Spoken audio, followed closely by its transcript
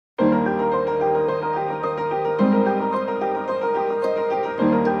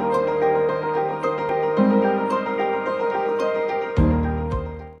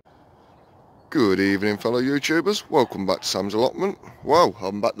Good evening, fellow YouTubers. Welcome back to Sam's Allotment. Well,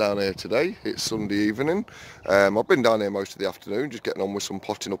 I'm back down here today. It's Sunday evening. I've been down here most of the afternoon, just getting on with some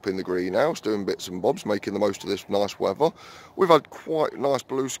potting up in the greenhouse, doing bits and bobs, making the most of this nice weather. We've had quite nice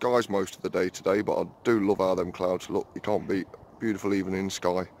blue skies most of the day today, but I do love how them clouds look. You can't beat beautiful evening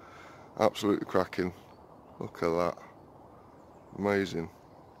sky. Absolutely cracking. Look at that. Amazing.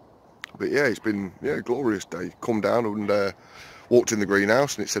 But yeah, it's been a glorious day. Come down and walked in the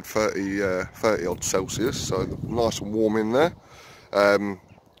greenhouse and it said 30 odd Celsius, so nice and warm in there.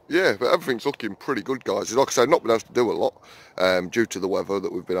 Yeah, but everything's looking pretty good, guys. Like I say, not been able to do a lot due to the weather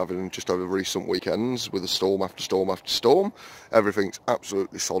that we've been having just over recent weekends with a storm after storm after storm. Everything's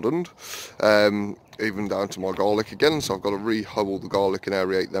absolutely soddened, even down to my garlic again, so I've got to re-hoe the garlic and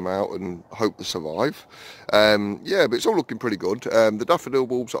aerate them out and hope they survive. Yeah, but it's all looking pretty good. The daffodil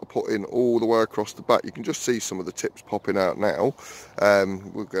bulbs that I put in all the way across the back, you can just see some of the tips popping out now.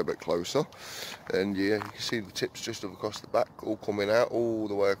 We'll go a bit closer, and yeah, you can see the tips just across the back, all coming out all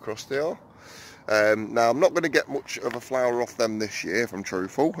the way across there. Now I'm not going to get much of a flower off them this year, if I'm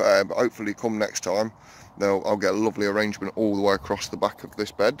truthful, but hopefully come next time I'll get a lovely arrangement all the way across the back of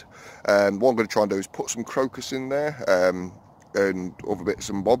this bed. What I'm going to try and do is put some crocus in there and other bits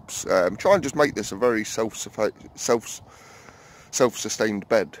and bobs. Try and just make this a very self-sustained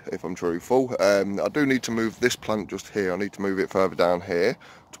bed, if I'm truthful. I do need to move this plant just here. I need to move it further down here,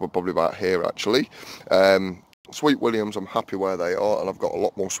 to probably about here actually. Sweet Williams, I'm happy where they are, and I've got a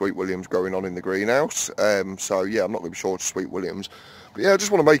lot more Sweet Williams going on in the greenhouse. So yeah, I'm not going to be short of Sweet Williams. But yeah, I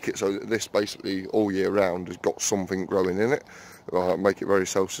just want to make it so that this basically all year round has got something growing in it. Make it very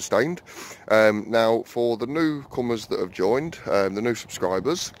self-sustained. Now, for the newcomers that have joined, the new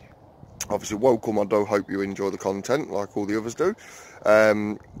subscribers, obviously welcome. I do hope you enjoy the content like all the others do.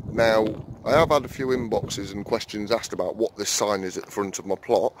 Now, I have had a few inboxes and questions asked about what this sign is at the front of my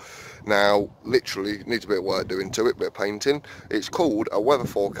plot. Now, literally, it needs a bit of work doing to it, a bit of painting. It's called a weather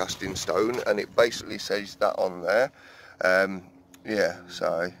forecasting stone, and it basically says that on there. Yeah,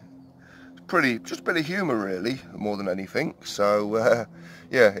 so it's just a bit of humour really, more than anything. So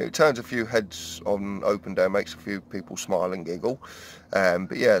yeah, it turns a few heads on open day, makes a few people smile and giggle.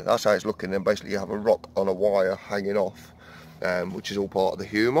 But yeah, that's how it's looking. And basically you have a rock on a wire hanging off, which is all part of the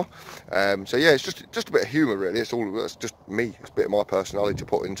humour. So yeah, it's just a bit of humour really. It's just me. It's a bit of my personality to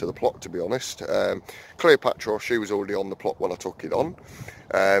put into the plot, to be honest. Cleopatra, she was already on the plot when I took it on.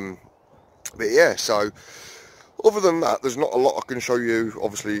 But yeah, so other than that, there's not a lot I can show you,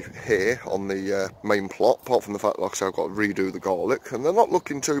 obviously, here on the main plot, apart from the fact, like I said, I've got to redo the garlic, and they're not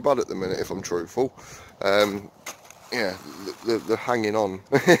looking too bad at the minute, if I'm truthful. Yeah, they're hanging on,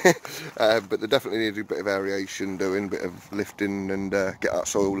 but they definitely need a bit of aeration doing, a bit of lifting, and get that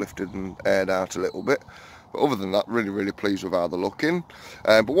soil lifted and aired out a little bit. But other than that, really pleased with how they're looking.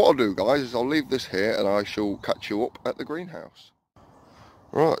 But what I'll do, guys, is I'll leave this here, and I shall catch you up at the greenhouse.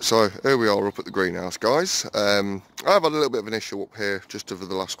 Right, so here we are up at the greenhouse, guys. I've had a little bit of an issue up here just over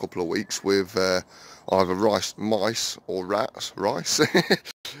the last couple of weeks with either mice or rats.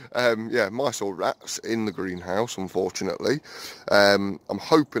 Yeah, mice or rats in the greenhouse, unfortunately. I'm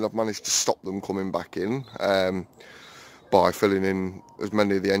hoping I've managed to stop them coming back in by filling in as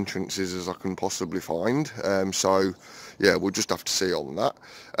many of the entrances as I can possibly find. So yeah, we'll just have to see on that.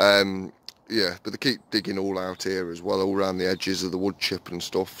 Yeah, but they keep digging all out here as well, all around the edges of the wood chip and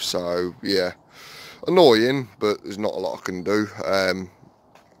stuff. So yeah, annoying, but there's not a lot I can do.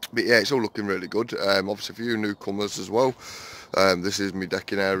 But yeah, it's all looking really good. Obviously for you newcomers as well, this is my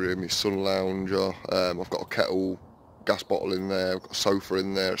decking area, my sun lounger. I've got a kettle, gas bottle in there, I've got a sofa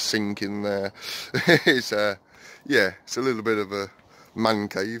in there, a sink in there. It's yeah, it's a little bit of a man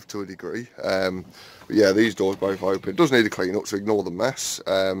cave to a degree. But yeah, these doors both open. It does need a clean up, so ignore the mess.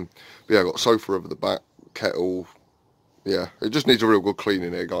 But yeah, I've got a sofa over the back, kettle. Yeah, it just needs a real good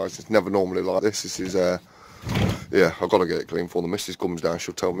cleaning here, guys. It's never normally like this. This is yeah, I've got to get it clean before the missus comes down.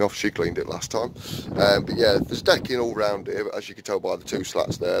 She'll tell me off. She cleaned it last time. But yeah, there's decking all round here, but as you can tell by the two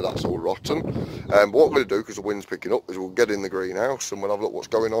slats there, that's all rotten. But what I'm going to do, because the wind's picking up, is we'll get in the greenhouse and we'll have a look what's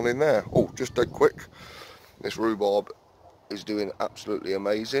going on in there. Oh, just dead quick, this rhubarb is doing absolutely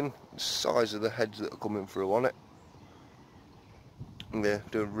amazing. The size of the heads that are coming through on it, yeah,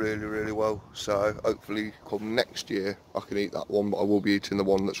 doing really well. So hopefully come next year I can eat that one, but I will be eating the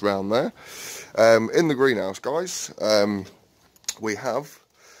one that's round there. In the greenhouse, guys, we have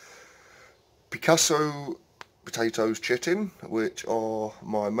Picasso potatoes chitting, which are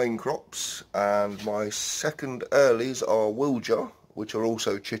my main crops, and my second earlies are Wilger, which are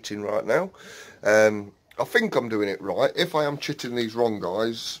also chitting right now. I think I'm doing it right. If I am chitting these wrong,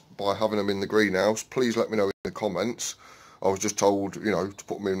 guys, by having them in the greenhouse, please let me know in the comments. I was just told, you know, to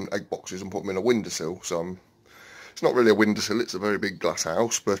put them in egg boxes and put them in a windowsill. So it's not really a windowsill, it's a very big glass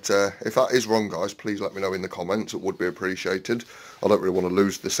house. But if that is wrong, guys, please let me know in the comments. It would be appreciated. I don't really want to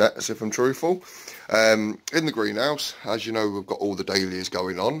lose the sets, if I'm truthful. In the greenhouse, as you know, we've got all the dahlias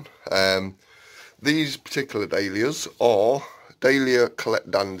going on. These particular dahlias are Dahlia Colette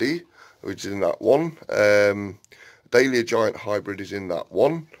Dandy, which is in that one. Dahlia Giant Hybrid is in that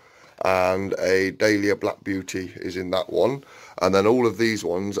one. And a Dahlia Black Beauty is in that one. And then all of these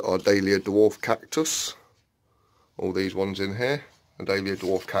ones are Dahlia Dwarf Cactus. All these ones in here, a Dahlia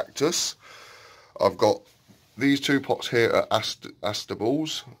Dwarf Cactus. I've got these two pots here are aster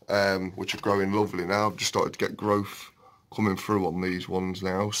balls, which are growing lovely now. I've just started to get growth coming through on these ones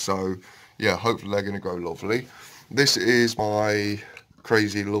now. So yeah, hopefully they're going to grow lovely. This is my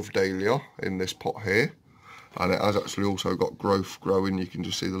Crazy Love Dahlia in this pot here. And it has actually also got growth growing. You can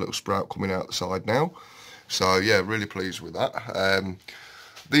just see the little sprout coming out the side now. So yeah, really pleased with that.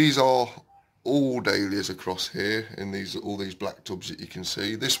 These are all dahlias across here in all these black tubs that you can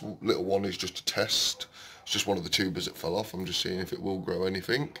see. This little one is just a test. It's just one of the tubers that fell off. I'm just seeing if it will grow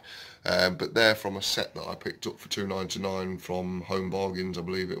anything. But they're from a set that I picked up for £2.99 from Home Bargains, I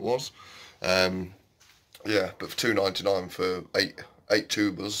believe it was. Yeah, but for £2.99 for eight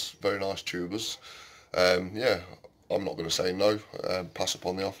tubers, very nice tubers. Yeah, I'm not going to say no, pass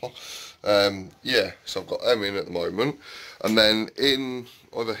upon the offer. Yeah, so I've got them in at the moment. And then in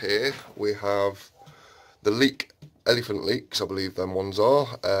over here we have the elephant leeks, I believe them ones are.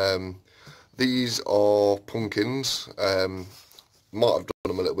 These are pumpkins. Might have done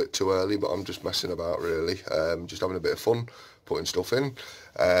them a little bit too early, but I'm just messing about really, just having a bit of fun putting stuff in.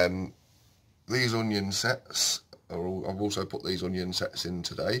 These onion sets I've also put these onion sets in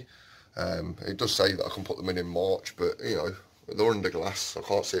today. It does say that I can put them in March, but you know, they're under glass, I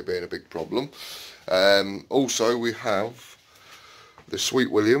can't see it being a big problem. Also we have the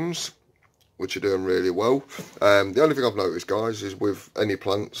Sweet Williams, which are doing really well. The only thing I've noticed, guys, is with any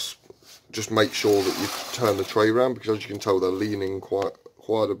plants, just make sure that you turn the tray around, because as you can tell they're leaning quite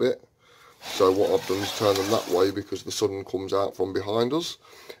a bit. So what I've done is turn them that way because the sun comes out from behind us.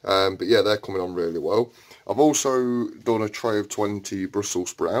 But yeah, they're coming on really well. I've also done a tray of 20 Brussels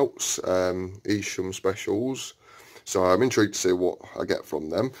sprouts, Isham specials. So I'm intrigued to see what I get from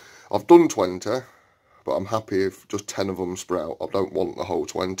them. I've done 20, but I'm happy if just 10 of them sprout. I don't want the whole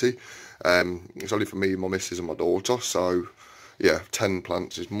 20. It's only for me, my missus and my daughter. So yeah, 10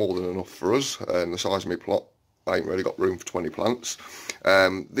 plants is more than enough for us. And the size of my plot, I ain't really got room for 20 plants.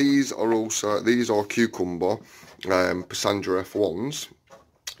 These are cucumber Pissandra F1s.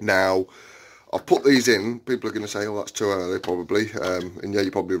 Now, I've put these in. People are going to say, oh, that's too early, probably. And yeah,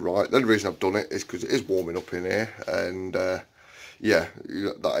 you're probably right. The only reason I've done it is because it is warming up in here. And yeah,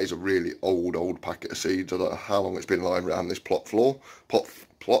 that is a really old packet of seeds. I don't know how long it's been lying around this plot floor. Plot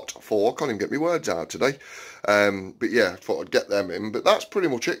 4, I can't even get my words out today. But yeah, I thought I'd get them in. But that's pretty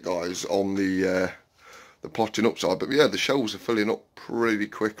much it, guys, on the plotting upside. But yeah, the shelves are filling up pretty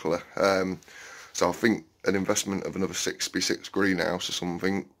quickly. So I think an investment of another 6x6 greenhouse or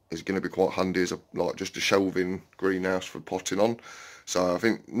something is going to be quite handy as just a shelving greenhouse for potting on. So I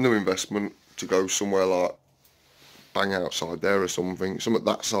think no investment to go somewhere like bang outside there or something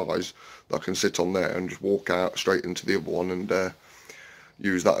that size that I can sit on there and just walk out straight into the other one and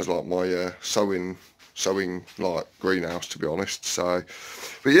use that as like my sowing like greenhouse, to be honest. So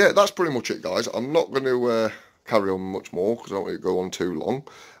but yeah, that's pretty much it, guys. I'm not going to carry on much more because I don't want it to go on too long,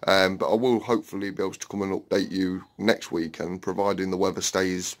 but I will hopefully be able to come and update you next weekend, providing the weather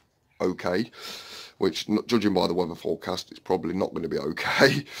stays okay, which, judging by the weather forecast, it's probably not going to be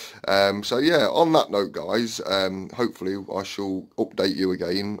okay. So yeah, on that note, guys, hopefully I shall update you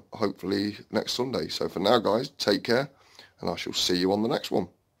again hopefully next Sunday. So for now, guys, take care, and I shall see you on the next one.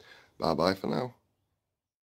 Bye bye for now.